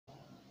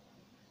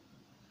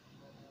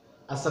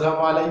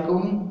Assalamu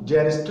alaikum,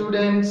 dear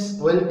students.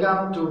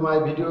 Welcome to my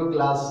video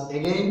class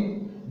again.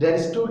 Dear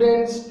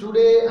students,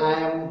 today I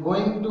am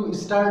going to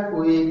start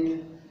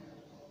with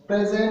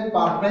present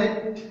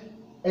perfect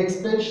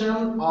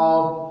expression of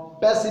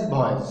passive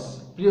voice.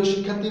 প্রিয়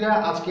শিক্ষার্থীরা,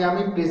 আজকে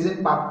আমি present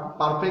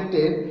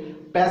পারফেক্টের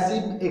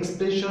passive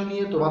expression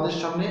নিয়ে তোমাদের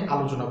সামনে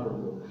আলোচনা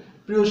করব।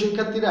 প্রিয়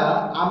শিক্ষার্থীরা,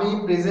 আমি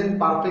প্রেজেন্ট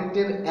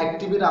পারফেক্টের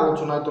অ্যাক্টিভের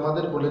আলোচনায়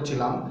তোমাদের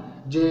বলেছিলাম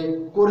যে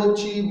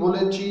করেছি,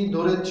 বলেছি,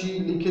 ধরেছি,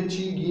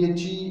 লিখেছি,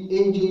 গিয়েছি,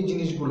 এই যে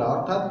জিনিসগুলো,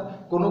 অর্থাৎ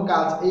কোনো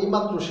কাজ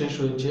এইমাত্র শেষ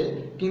হয়েছে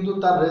কিন্তু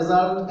তার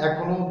রেজাল্ট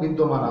এখনো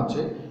বিদ্যমান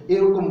আছে,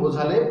 এরকম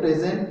বোঝালে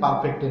প্রেজেন্ট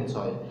পারফেক্ট টেন্স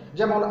হয়।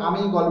 যেমন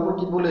আমি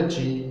গল্পটি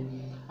বলেছি,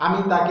 আমি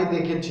তাকে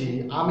দেখেছি,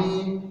 আমি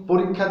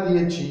পরীক্ষা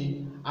দিয়েছি,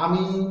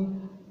 আমি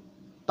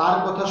তার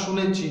কথা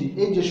শুনেছি।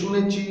 এই যে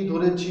শুনেছি,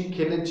 ধরেছি,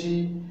 খেলেছি,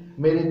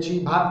 মেরেছি,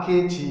 ভাত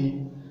খেয়েছি,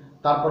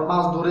 তারপর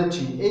মাছ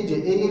ধরেছি, এই যে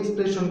এই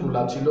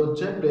এক্সপ্রেশনগুলো ছিল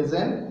হচ্ছে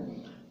প্রেজেন্ট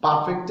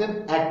পারফেক্টের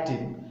অ্যাক্টিভ।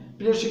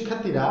 প্রিয়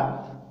শিক্ষার্থীরা,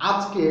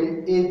 আজকে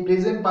এই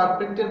প্রেজেন্ট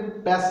পারফেক্টের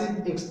প্যাসিভ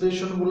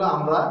এক্সপ্রেশনগুলো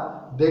আমরা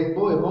দেখব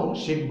এবং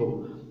শিখব।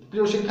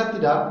 প্রিয়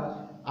শিক্ষার্থীরা,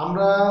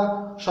 আমরা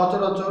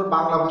সচরাচর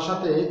বাংলা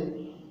ভাষাতে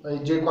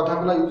যে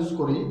কথাগুলো ইউজ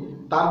করি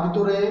তার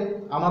ভিতরে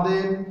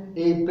আমাদের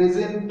এই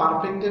প্রেজেন্ট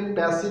পারফেক্টের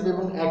প্যাসিভ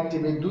এবং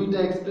অ্যাক্টিভ এই দুইটা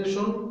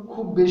এক্সপ্রেশন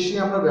খুব বেশি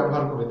আমরা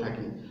ব্যবহার করে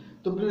থাকি।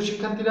 তো প্রিয়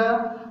শিক্ষার্থীরা,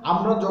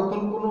 আমরা যখন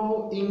কোনো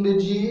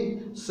ইংরেজি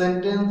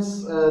সেন্টেন্স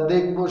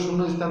দেখব,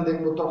 শূন্যস্থান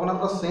দেখব, তখন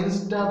আমরা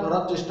সেন্সটা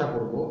ধরার চেষ্টা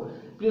করব।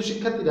 প্রিয়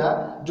শিক্ষার্থীরা,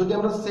 যদি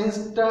আমরা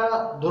সেন্সটা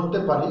ধরতে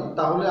পারি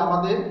তাহলে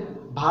আমাদের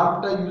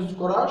ভার্বটা ইউজ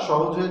করা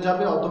সহজ হয়ে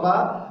যাবে, অথবা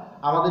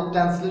আমাদের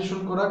ট্রান্সলেশন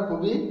করা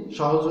খুবই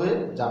সহজ হয়ে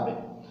যাবে।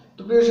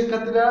 তো প্রিয়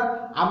শিক্ষার্থীরা,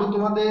 আমি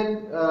তোমাদের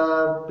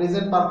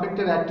প্রেজেন্ট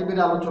পারফেক্টের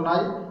অ্যাক্টিভের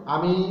আলোচনায়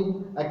আমি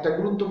একটা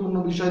গুরুত্বপূর্ণ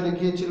বিষয়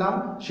দেখিয়েছিলাম,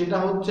 সেটা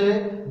হচ্ছে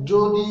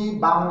যদি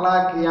বাংলা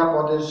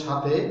ক্রিয়াপদের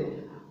সাথে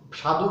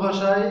সাধু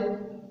ভাষায়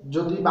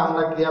যদি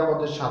বাংলা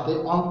ক্রিয়াপদের সাথে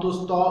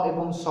অন্তস্থ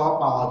এবং স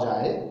পাওয়া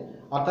যায়,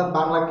 অর্থাৎ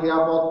বাংলা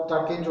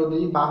ক্রিয়াপদটাকে যদি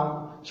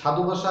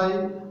সাধু ভাষায়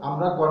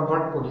আমরা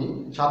কনভার্ট করি,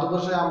 সাধু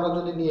ভাষায় আমরা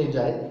যদি নিয়ে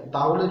যাই,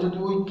 তাহলে যদি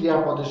ওই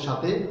ক্রিয়াপদের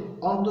সাথে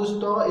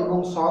অন্তস্থ এবং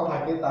স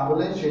থাকে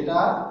তাহলে সেটা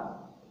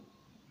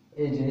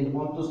এই যে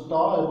অন্তস্থ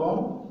এবং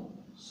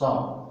স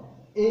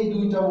এই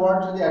দুইটা ওয়ার্ড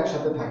যদি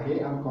একসাথে থাকে,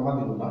 আমি কমা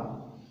দিব না,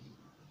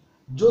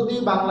 যদি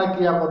বাংলা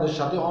ক্রিয়াপদের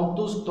সাথে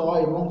অন্তস্থ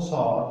এবং স,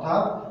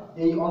 অর্থাৎ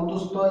এই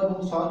অন্তস্থ এবং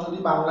স যদি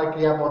বাংলা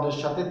ক্রিয়াপদের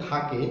সাথে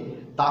থাকে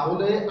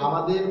তাহলে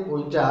আমাদের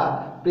ওইটা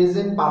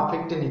প্রেজেন্ট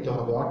পারফেক্টে নিতে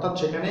হবে। অর্থাৎ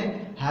সেখানে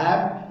হ্যাভ,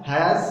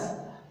 হ্যাজ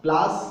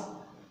প্লাস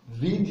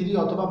V3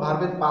 অথবা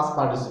ভার্বের পাস্ট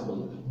পার্টিসিপল।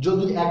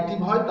 যদি অ্যাক্টিভ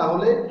হয়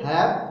তাহলে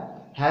হ্যাভ,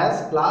 হ্যাজ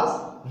প্লাস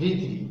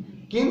V3।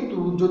 কিন্তু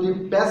যদি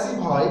প্যাসিভ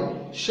হয়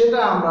সেটা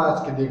আমরা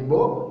আজকে দেখব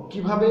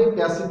কিভাবে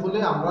প্যাসিভ হলে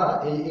আমরা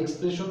এই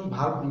এক্সপ্রেশন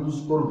ভার্ব ইউজ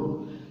করব।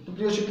 তো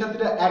প্রিয়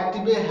শিক্ষার্থীরা,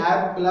 অ্যাক্টিভে have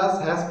plus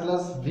has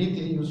plus V3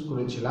 use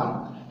করেছিলাম,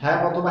 হ্যাভ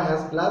অথবা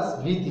হ্যাজ প্লাস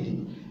V3।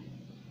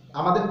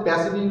 আমাদের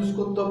প্যাসিভ ইউজ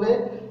করতে হবে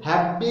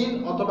হ্যাভ বিন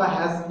অথবা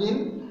হ্যাজ বিন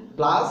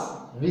প্লাস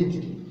V3।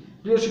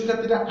 প্রিয়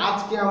শিক্ষার্থীরা,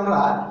 আজকে আমরা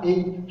এই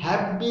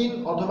হ্যাভ বিন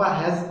অথবা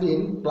হ্যাজ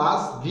বিন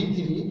প্লাস V3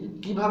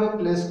 কিভাবে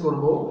প্লেস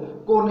করব,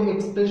 কোন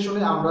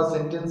এক্সপ্রেশনে আমরা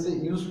সেন্টেন্সে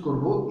ইউজ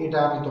করব, এটা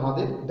আমি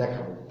তোমাদের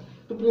দেখাবো।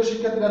 তো প্রিয়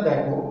শিক্ষার্থীরা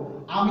দেখো,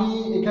 আমি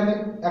এখানে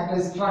একটা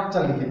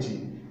স্ট্রাকচার লিখেছি,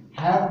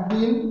 have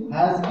been,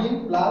 has been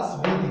plus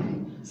V3।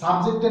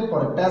 সাবজেক্টের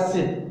পরে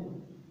প্যাসিভ,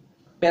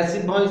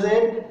 প্যাসিভ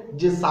ভয়েসের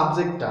যে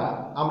সাবজেক্টটা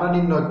আমরা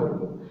নির্ণয় করব।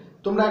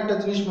 তোমরা একটা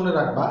জিনিস মনে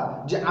রাখবা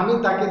যে আমি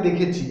তাকে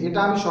দেখেছি, এটা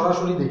আমি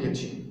সরাসরি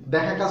দেখেছি,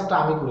 দেখা কাজটা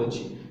আমি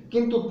করেছি,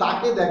 কিন্তু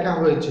তাকে দেখা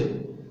হয়েছে,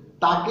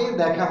 তাকে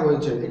দেখা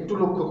হয়েছে, একটু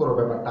লক্ষ্য করো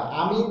ব্যাপারটা,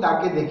 আমি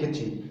তাকে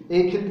দেখেছি,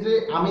 এই ক্ষেত্রে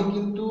আমি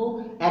কিন্তু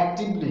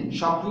অ্যাক্টিভলি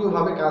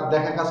সক্রিয়ভাবে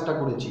দেখা কাজটা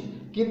করেছি।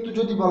 কিন্তু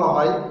যদি বলা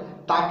হয়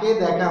তাকে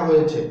দেখা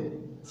হয়েছে,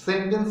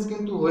 সেন্টেন্স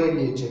কিন্তু হয়ে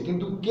গিয়েছে,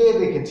 কিন্তু কে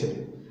দেখেছে,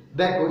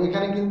 দেখো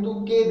এখানে কিন্তু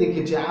কে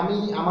দেখেছে, আমি,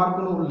 আমার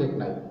কোনো উল্লেখ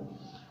নাই।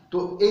 তো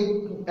এই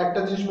একটা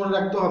জিনিস মনে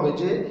রাখতে হবে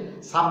যে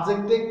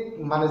সাবজেক্টে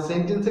মানে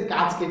সেন্টেন্সে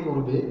কাজ কে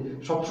করবে,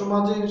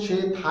 সবসময় যে সে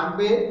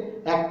থাকবে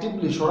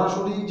অ্যাক্টিভলি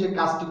সরাসরি যে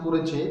কাজটি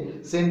করেছে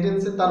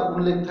সেন্টেন্সে তার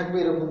উল্লেখ থাকবে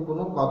এরকম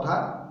কোনো কথা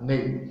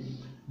নেই।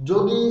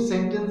 যদি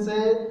সেন্টেন্সে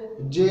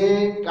যে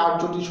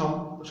কার্যটি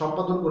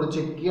সম্পাদন করেছে,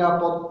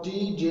 ক্রিয়াপদটি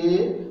যে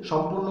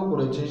সম্পূর্ণ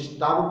করেছে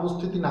তার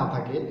উপস্থিতি না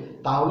থাকে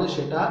তাহলে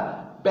সেটা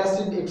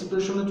প্যাসিভ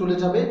এক্সপ্রেশনে চলে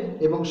যাবে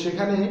এবং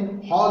সেখানে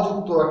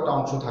হযুক্ত একটা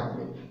অংশ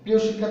থাকবে। প্রিয়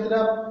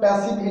শিক্ষার্থীরা,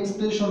 প্যাসিভ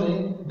এক্সপ্রেশনে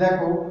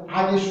দেখো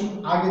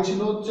আগে ছিল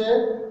হচ্ছে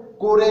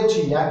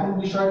করেছি, এখন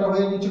বিষয়টা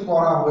হয়ে গেছে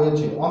করা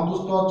হয়েছে,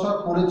 অন্তস্থ অর্থাৎ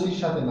করেছির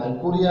সাথে নাই,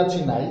 করিয়াছি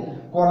নাই,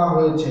 করা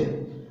হয়েছে।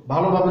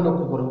 ভালোভাবে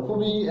লক্ষ্য করো,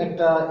 খুবই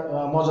একটা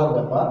মজার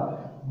ব্যাপার।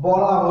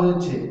 বলা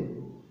হয়েছে,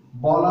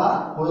 বলা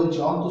হয়েছে,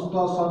 অন্তস্থ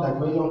স,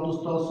 দেখো এই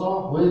অন্তস্থ স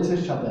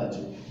হয়েছের সাথে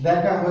আছে,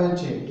 দেখা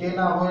হয়েছে,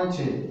 কেনা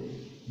হয়েছে,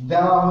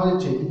 দেওয়া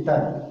হয়েছে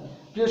ইত্যাদি।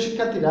 প্রিয়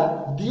শিক্ষার্থীরা,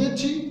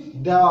 দিয়েছি,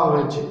 দেওয়া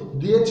হয়েছে,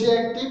 দিয়েছি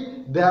অ্যাক্টিভ,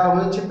 দেওয়া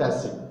হয়েছে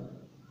প্যাসিভ।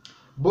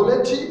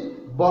 বলেছি,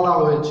 বলা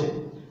হয়েছে,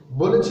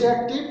 বলেছি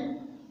অ্যাক্টিভ,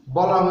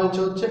 বলা হয়েছে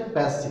হচ্ছে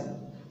প্যাসিভ।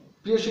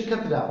 প্রিয়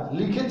শিক্ষার্থীরা,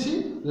 লিখেছি,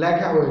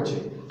 লেখা হয়েছে।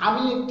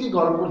 আমি একটি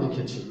গল্প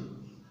লিখেছি,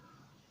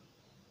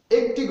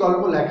 একটি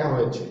গল্প লেখা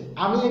হয়েছে।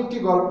 আমি একটি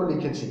গল্প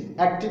লিখেছি,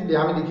 অ্যাক্টিভলি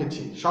আমি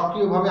লিখেছি,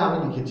 সক্রিয়ভাবে আমি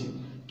লিখেছি।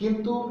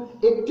 কিন্তু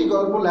একটি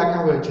গল্প লেখা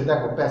হয়েছে,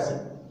 দেখো প্যাসিভ,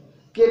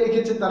 কে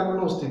লিখেছে তার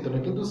কোনো অস্তিত্ব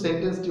নেই, কিন্তু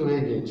সেন্টেন্সটি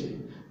হয়ে গিয়েছে।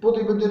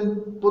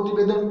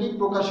 প্রতিবেদনটি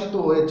প্রকাশিত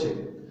হয়েছে,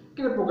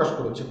 কে প্রকাশ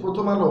করেছে?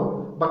 প্রথম আলো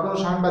বা কোনো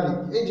সাংবাদিক।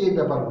 এই যে এই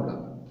ব্যাপারগুলো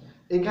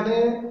এখানে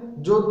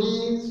যদি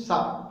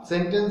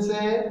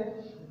সেন্টেন্সে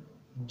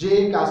যে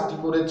কাজটি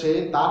করেছে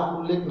তার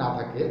উল্লেখ না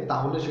থাকে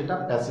তাহলে সেটা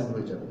প্যাসিভ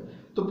হয়ে যাবে।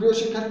 তো প্রিয়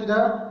শিক্ষার্থীরা,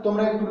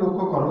 তোমরা একটু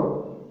লক্ষ্য করো,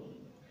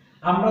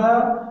 আমরা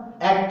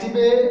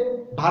অ্যাক্টিভে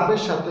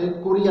ভার্বের সাথে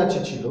করিয়াছি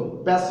ছিল,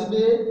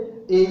 প্যাসিভে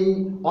এই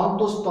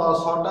অন্তঃস্থ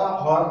সটা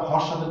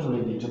হর সাথে চলে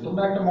গিয়েছে।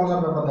 তোমরা একটা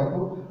মজার ব্যাপার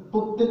দেখো,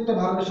 প্রত্যেকটা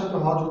ভার্বের সাথে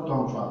হযুক্ত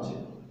অংশ আছে।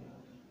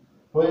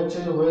 হয়েছে,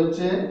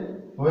 হয়েছে,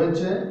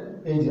 হয়েছে,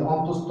 এই যে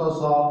অন্তঃস্থ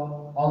স,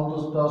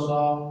 অন্তঃস্থ স,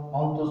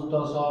 অন্তঃস্থ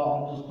স,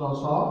 অন্তঃস্থ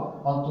স,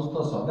 অন্তঃস্থ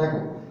স।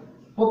 দেখো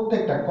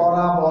প্রত্যেকটা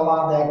করা, বলা,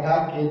 দেখা,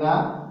 কেনা,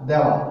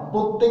 দেওয়া,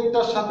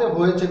 প্রত্যেকটার সাথে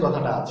হয়েছে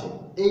কথাটা আছে।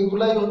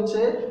 এইগুলাই হচ্ছে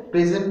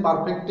প্রেজেন্ট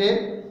পারফেক্টের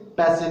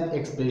প্যাসিভ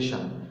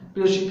এক্সপ্রেশন।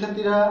 প্রিয়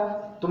শিক্ষার্থীরা,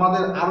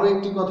 তোমাদের আরো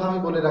একটি কথা আমি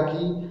বলে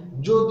রাখি,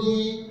 যদি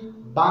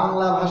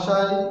বাংলা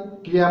ভাষায়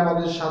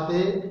ক্রিয়াপদের সাথে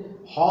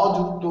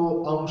যুক্ত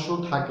অংশ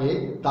থাকে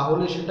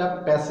তাহলে সেটা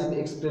প্যাসিভ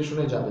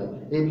এক্সপ্রেশনে যাবে।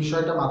 এই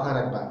বিষয়টা মাথায়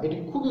রাখবা, এটি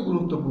খুবই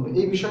গুরুত্বপূর্ণ।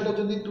 এই বিষয়টা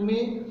যদি তুমি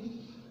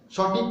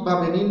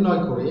সঠিকভাবে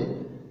নির্ণয় করে,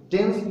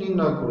 টেন্স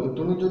নির্ণয় করে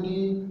তুমি যদি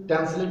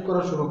ট্রান্সলেট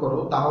করা শুরু করো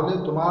তাহলে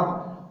তোমার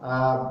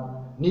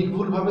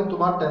নির্ভুলভাবে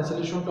তোমার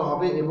ট্রান্সলেশনটা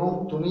হবে এবং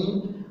তুমি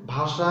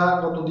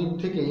ভাষাগত দিক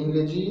থেকে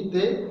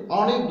ইংরেজিতে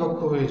অনেক দক্ষ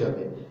হয়ে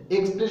যাবে।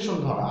 এক্সপ্রেশন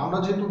ধরা, আমরা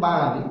যেহেতু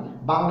বাঙালি,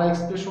 বাংলা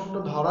এক্সপ্রেশনটা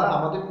ধরা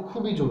আমাদের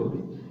খুবই জরুরি।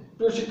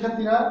 প্রিয়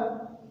শিক্ষার্থীরা,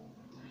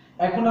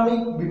 এখন আমি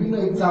বিভিন্ন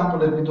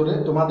এক্সাম্পলের ভিতরে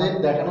তোমাদের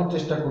দেখানোর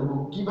চেষ্টা করব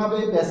কিভাবে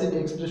প্যাসিভ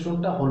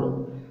এক্সপ্রেশনটা হলো।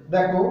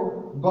 দেখো,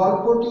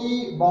 গল্পটি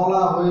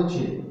বলা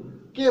হয়েছে,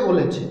 কে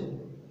বলেছে?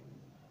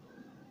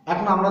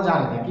 এখন আমরা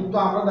জানি না, কিন্তু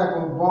আমরা দেখো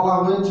বলা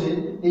হয়েছে,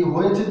 এই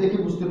হয়েছে দেখে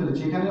বুঝতে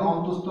পেরেছি এখানে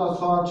অন্তঃস্থ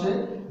স আছে,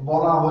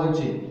 বলা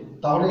হয়েছে।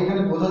 তাহলে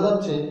এখানে বোঝা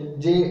যাচ্ছে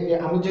যে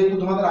আমি যেহেতু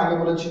তোমাদের আগে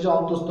বলেছি যে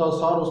অন্তঃস্থ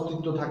সর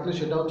অস্তিত্ব থাকলে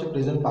সেটা হচ্ছে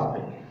প্রেজেন্ট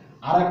পারফেক্ট।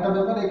 আর একটা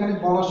ব্যাপার, এখানে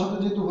বলার সাথে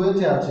যেহেতু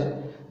হয়েছে আছে,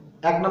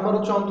 এক নম্বর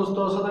হচ্ছে অন্তঃস্থ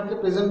স থাকলে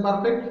প্রেজেন্ট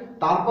পারফেক্ট,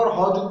 তারপর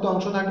যুক্ত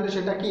অংশ থাকলে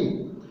সেটা কি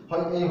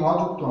হয়? এই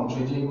যুক্ত অংশ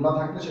যে এগুলো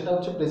থাকলে সেটা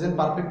হচ্ছে প্রেজেন্ট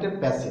পারফেক্টের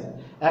প্যাসিভ।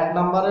 এক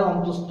নম্বরে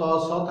অন্তঃস্থ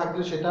স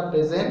থাকলে সেটা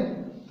প্রেজেন্ট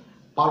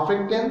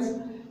পারফেক্ট টেন্স,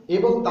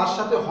 এবং তার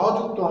সাথে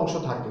যুক্ত অংশ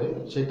থাকলে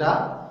সেটা,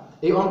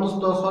 এই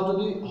অন্তঃস্থ স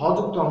যদি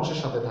যুক্ত অংশের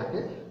সাথে থাকে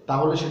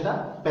তাহলে সেটা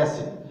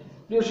প্যাসিভ।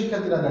 প্রিয়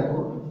শিক্ষার্থীরা, দেখো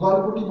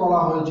গল্পটি বলা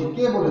হয়েছে,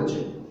 কে বলেছে?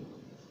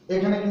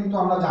 এখানে কিন্তু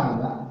আমরা জানি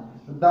না।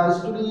 The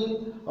story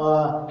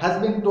has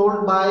been told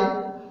by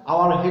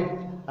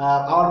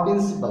our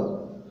principal.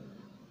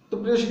 তো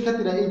প্রিয়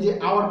শিক্ষার্থীরা, এই যে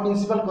আওয়ার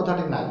প্রিন্সিপাল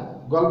কথাটি নাই,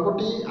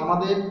 গল্পটি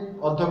আমাদের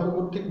অধ্যক্ষ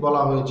কর্তৃক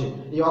বলা হয়েছে।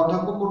 এই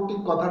অধ্যক্ষ কর্তৃক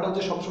কথাটা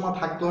যে সবসময়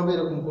থাকতে হবে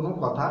এরকম কোনো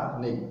কথা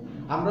নেই,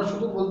 আমরা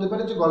শুধু বলতে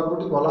পারি যে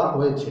গল্পটি বলা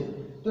হয়েছে।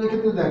 তো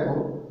এক্ষেত্রে দেখো,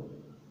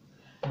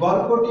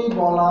 গল্পটি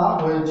বলা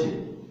হয়েছে,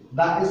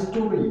 দ্য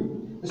স্টোরি,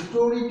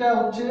 স্টোরিটা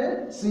হচ্ছে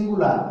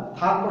সিঙ্গুলার,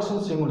 থার্ড পারসন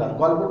সিঙ্গুলার,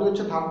 গল্পটি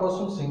হচ্ছে থার্ড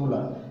পারসন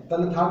সিঙ্গুলার।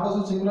 তাহলে থার্ড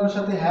পারসন সিঙ্গুলারের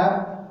সাথে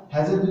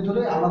হ্যাজের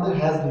ভিতরে আমাদের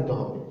হ্যাজ নিতে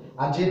হবে।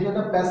 আর যেহেতু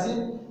এটা প্যাসিভ,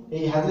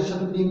 এই হ্যাজের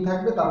সাথে বিং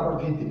থাকবে, তারপর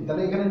ভিত্তি।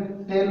 তাহলে এখানে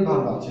টেল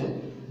ভার্ব আছে,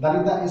 that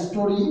is the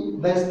story.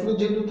 The story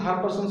যেহেতু থার্ড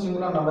পারসন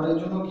সিঙ্গুলার নাম্বার, এর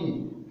জন্য কি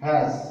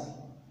হ্যাজ।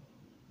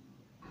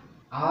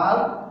 আর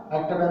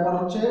একটা ব্যাপার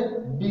হচ্ছে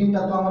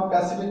বিংটা তো আমার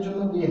প্যাসিভের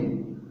জন্য বিন,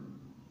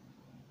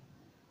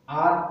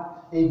 আর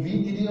এই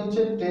V3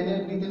 হচ্ছে টেলের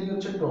V3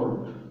 হচ্ছে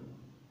টোল্ড।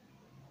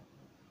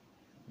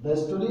 দ্য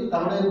স্টোরি,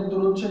 তাহলে এর উত্তর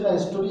হচ্ছে the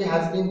story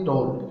has been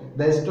told.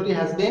 The story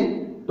has been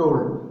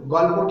told,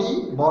 গল্পটি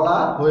বলা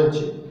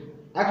হয়েছে।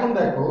 এখন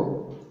দেখো,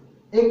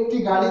 একটি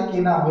গাড়ি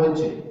কেনা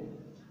হয়েছে,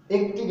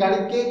 একটি গাড়ি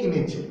কে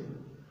কিনেছে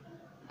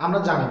আমরা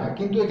জানি না,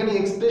 কিন্তু এখানে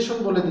এক্সপ্রেশন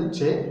বলে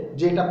দিচ্ছে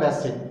যে এটা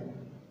প্যাসিভ,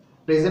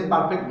 প্রেজেন্ট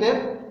পারফেক্টের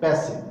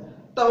প্যাসিভ।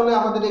 তাহলে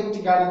আমাদের একটি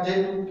গাড়ি,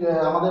 যেহেতু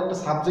আমাদের একটা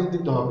সাবজেক্ট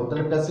দিতে হবে,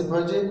 তাহলে প্যাসিভ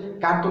হয়েছে।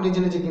 কার তো নিজে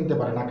নিজে কিনতে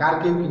পারে না, কার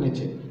কেউ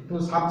কিনেছে,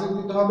 কিন্তু সাবজেক্ট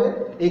দিতে হবে।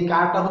 এই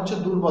কারটা হচ্ছে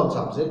দুর্বল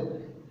সাবজেক্ট,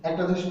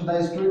 একটা জিনিস দ্য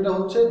স্টোরিটা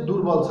হচ্ছে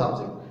দুর্বল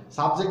সাবজেক্ট।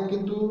 সাবজেক্ট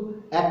কিন্তু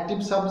অ্যাক্টিভ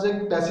সাবজেক্ট,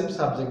 প্যাসিভ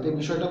সাবজেক্ট, এই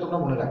বিষয়টা তোমরা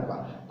মনে রাখবা।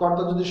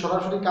 কর্তা যদি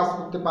সরাসরি কাজ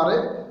করতে পারে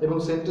এবং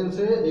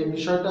সেন্টেন্সে এই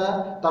বিষয়টা,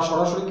 তার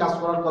সরাসরি কাজ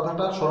করার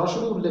কথাটা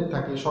সরাসরি উল্লেখ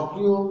থাকে,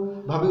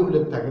 সক্রিয়ভাবে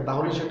উল্লেখ থাকে,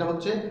 তাহলে সেটা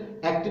হচ্ছে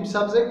অ্যাক্টিভ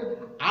সাবজেক্ট।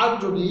 আর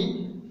যদি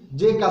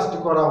যে কাজটি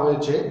করা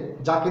হয়েছে,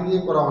 যাকে দিয়ে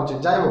করা হয়েছে,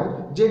 যাই হোক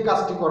যে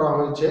কাজটি করা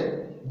হয়েছে,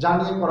 যা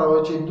নিয়ে করা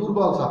হয়েছে,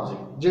 দুর্বল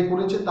সাবজেক্ট, যে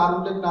করেছে তার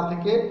উল্লেখ না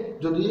থেকে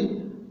যদি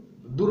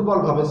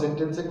দুর্বলভাবে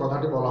সেন্টেন্সে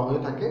কথাটি বলা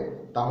হয়ে থাকে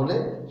তাহলে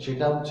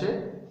সেটা হচ্ছে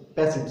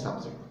প্যাসিভ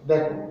সাবজেক্ট।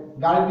 দেখো,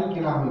 গাড়িটি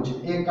কেনা হয়েছে,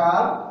 এ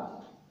কার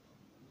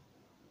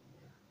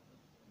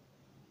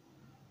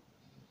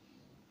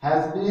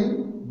হ্যাজ বিন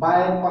বাই,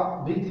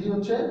 V3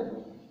 হচ্ছে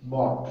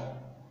বট।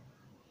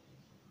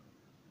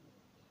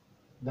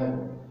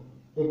 দেখো,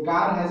 এ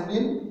কার হ্যাজ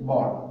বিন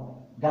বট,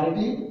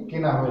 গাড়িটি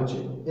কেনা হয়েছে।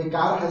 এ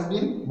কার হ্যাজ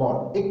বিন বট,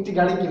 একটি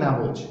গাড়ি কেনা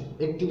হয়েছে,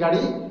 একটি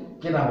গাড়ি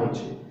কেনা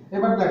হয়েছে।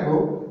 এবার দেখো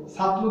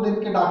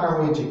ছাত্রদেরকে ডাকা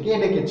হয়েছে, কে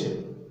ডেকেছে?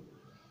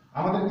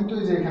 আমাদের কিন্তু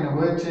এই যে এখানে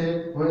হয়েছে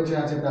হয়েছে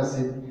আছে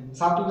প্যাসিভ,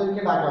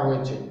 ছাত্রদেরকে ডাকা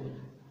হয়েছে,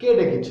 কে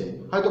ডেকেছে?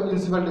 হয়তো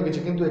প্রিন্সিপাল ডেকেছে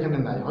কিন্তু এখানে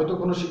নাই, হয়তো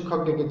কোনো শিক্ষক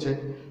ডেকেছে।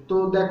 তো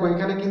দেখো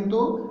এখানে কিন্তু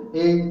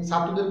এই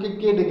ছাত্রদেরকে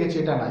কে ডেকেছে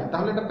এটা নাই,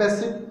 তাহলে এটা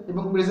প্যাসিভ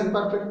এবং প্রেজেন্ট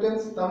পারফেক্ট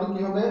টেন্স। তাহলে কি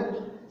হবে?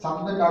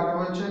 ছাত্রদের ডাকা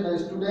হয়েছে, দ্য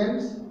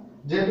স্টুডেন্টস,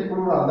 যেহেতু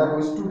প্লুরাল দেখো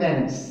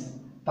স্টুডেন্টস,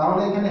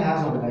 তাহলে এখানে হ্যাজ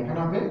হবে না, এখানে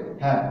হবে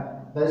have.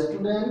 The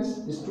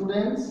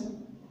students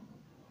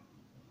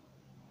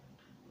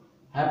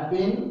have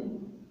been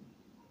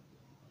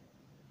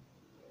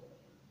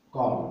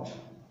called.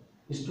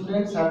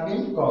 Students have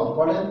been called.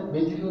 কলের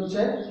বেশি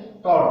হচ্ছে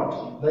called.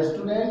 The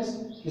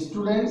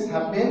students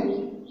have been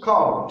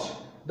called.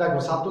 দেখো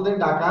ছাত্রদের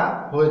ডাকা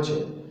হয়েছে,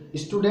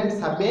 students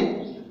have been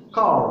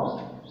called।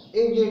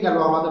 এই যে গেল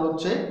আমাদের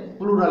হচ্ছে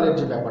প্লুরালের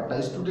যে ব্যাপারটা,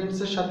 স্টুডেন্টস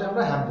এর সাথে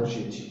আমরা হ্যাভ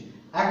বসিয়েছি।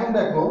 এখন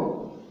দেখো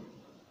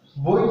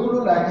বইগুলো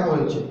লেখা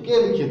হয়েছে, কে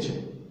লিখেছে?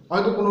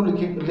 হয়তো কোনো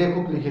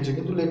লেখক লিখেছে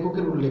কিন্তু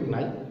লেখকের উল্লেখ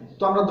নাই,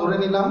 তো আমরা ধরে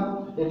নিলাম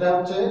এটা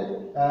হচ্ছে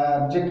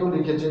যে কেউ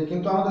লিখেছে,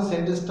 কিন্তু আমাদের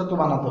সেন্টেন্সটা তো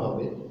বানাতে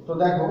হবে। তো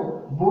দেখো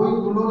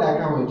বইগুলো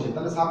লেখা হয়েছে,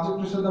 তাহলে সাবজেক্ট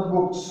হচ্ছে দ্য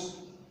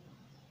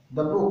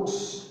বুকস।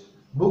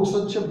 বুকস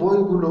হচ্ছে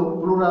বইগুলো,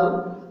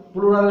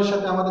 প্লুরালের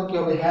সাথে আমাদের কি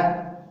হবে? হ্যাভ।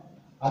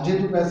 আর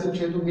যেহেতু প্যাসিভ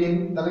সেহেতু বিন,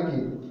 তাহলে কি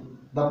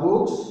the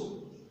books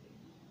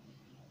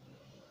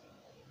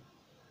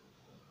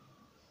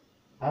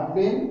have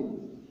been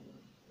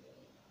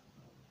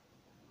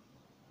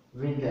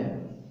written।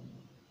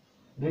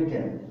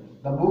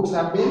 The books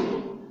have been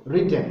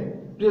written।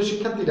 প্রিয়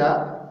শিক্ষার্থীরা,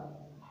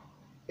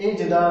 এই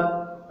যে the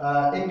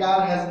a car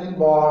has been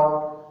bought,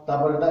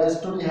 তারপরে the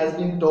story has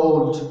been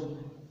told,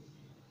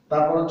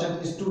 তারপর হচ্ছে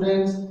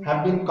students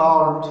have been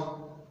called,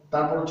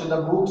 তারপর হচ্ছে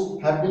the books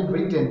have been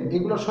written,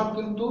 এগুলো সব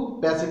কিন্তু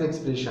প্যাসিভ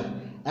এক্সপ্রেশন।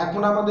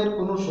 এখন আমাদের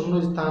কোনো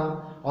শূন্যস্থান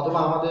অথবা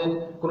আমাদের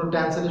কোনো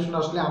ট্রান্সলেশন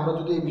আসলে আমরা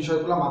যদি এই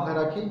বিষয়গুলো মাথায়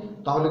রাখি,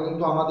 তাহলে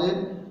কিন্তু আমাদের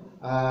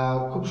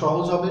খুব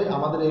সহজ হবে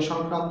আমাদের এই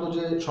সংক্রান্ত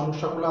যে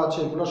সমস্যাগুলো আছে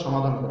এগুলো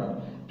সমাধান করার।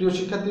 প্রিয়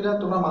শিক্ষার্থীরা,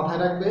 তোমরা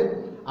মাথায় রাখবে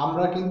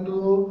আমরা কিন্তু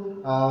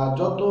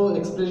যত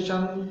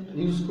এক্সপ্রেশন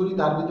ইউজ করি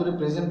তার ভিতরে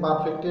প্রেজেন্ট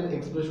পারফেক্টের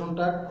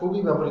এক্সপ্রেশনটা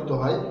খুবই ব্যবহৃত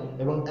হয়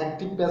এবং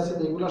অ্যাক্টিভ প্যাসিভ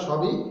এগুলো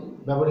সবই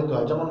ব্যবহৃত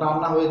হয়। যেমন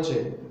রান্না হয়েছে,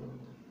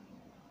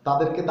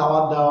 তাদেরকে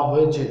দাওয়াত দেওয়া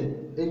হয়েছে।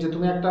 এই যে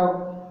তুমি একটা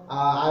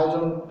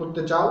আয়োজন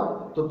করতে চাও,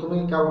 তো তুমি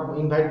কাউ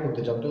ইনভাইট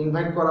করতে চাও, তো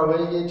ইনভাইট করা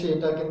হয়ে গিয়েছে,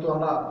 এটা কিন্তু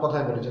আমরা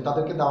কথায় বলেছি,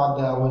 তাদেরকে দাওয়াত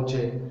দেওয়া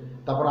হয়েছে।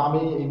 তারপর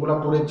আমি এগুলা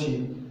করেছি।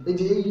 এই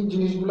যে এই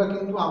জিনিসগুলা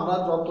কিন্তু আমরা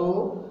যত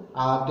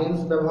টেন্স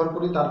ব্যবহার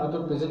করি তার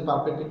ভিতর প্রেজেন্ট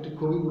পারফেক্ট একটি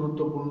খুবই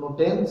গুরুত্বপূর্ণ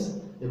টেন্স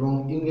এবং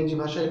ইংরেজি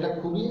ভাষায় এটা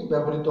খুবই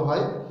ব্যবহৃত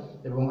হয়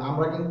এবং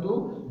আমরা কিন্তু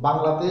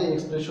বাংলাতে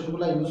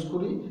এক্সপ্রেশনগুলো ইউজ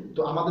করি। তো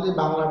আমাদের এই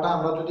বাংলাটা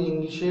আমরা যদি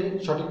ইংলিশে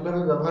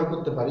সঠিকভাবে ব্যবহার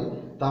করতে পারি,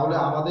 তাহলে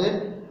আমাদের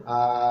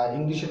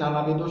ইংলিশে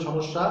নানাবিধ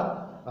সমস্যা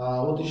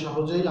অতি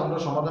সহজেই আমরা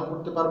সমাধান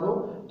করতে পারবো।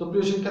 তো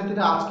প্রিয়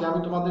শিক্ষার্থীরা, আজকে আমি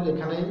তোমাদের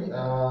এখানেই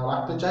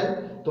রাখতে চাই।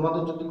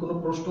 তোমাদের যদি কোনো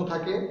প্রশ্ন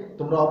থাকে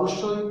তোমরা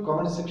অবশ্যই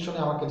কমেন্ট সেকশনে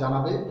আমাকে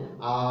জানাবে।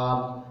 আর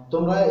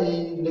তোমরা এই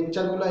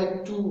লেকচারগুলো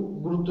একটু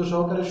গুরুত্ব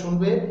সহকারে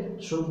শুনবে।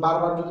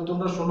 বারবার যদি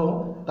তোমরা শোনো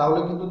তাহলে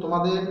কিন্তু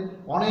তোমাদের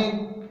অনেক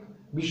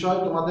বিষয়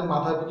তোমাদের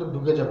মাথার ভিতর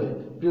ঢুকে যাবে।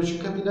 প্রিয়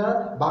শিক্ষার্থীরা,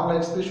 বাংলা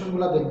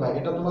এক্সপ্রেশনগুলো দেখবা,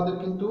 এটা তোমাদের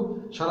কিন্তু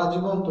সারা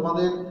জীবন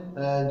তোমাদের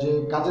যে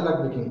কাজে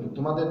লাগবে। কিন্তু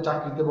তোমাদের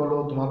চাকরিতে বলো,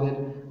 তোমাদের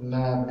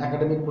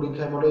একাডেমিক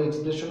পরীক্ষায় বলো,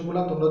 এক্সপ্রেশনগুলো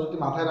তোমরা যদি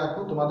মাথায়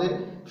রাখো তোমাদের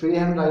ফ্রি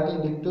হ্যান্ড রাইটিং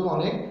লিখতেও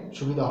অনেক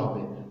সুবিধা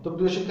হবে। তো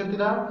প্রিয়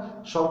শিক্ষার্থীরা,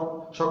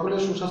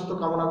 সকলের সুস্বাস্থ্য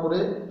কামনা করে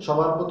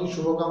সবার প্রতি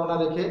শুভকামনা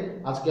রেখে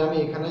আজকে আমি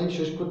এখানেই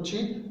শেষ করছি।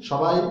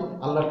 সবাই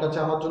আল্লাহর কাছে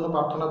আমার জন্য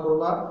প্রার্থনা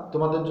করবা,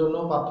 তোমাদের জন্য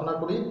প্রার্থনা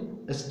করি।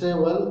 Stay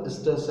well,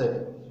 stay safe.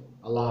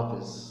 আল্লাহ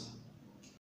হাফেজ।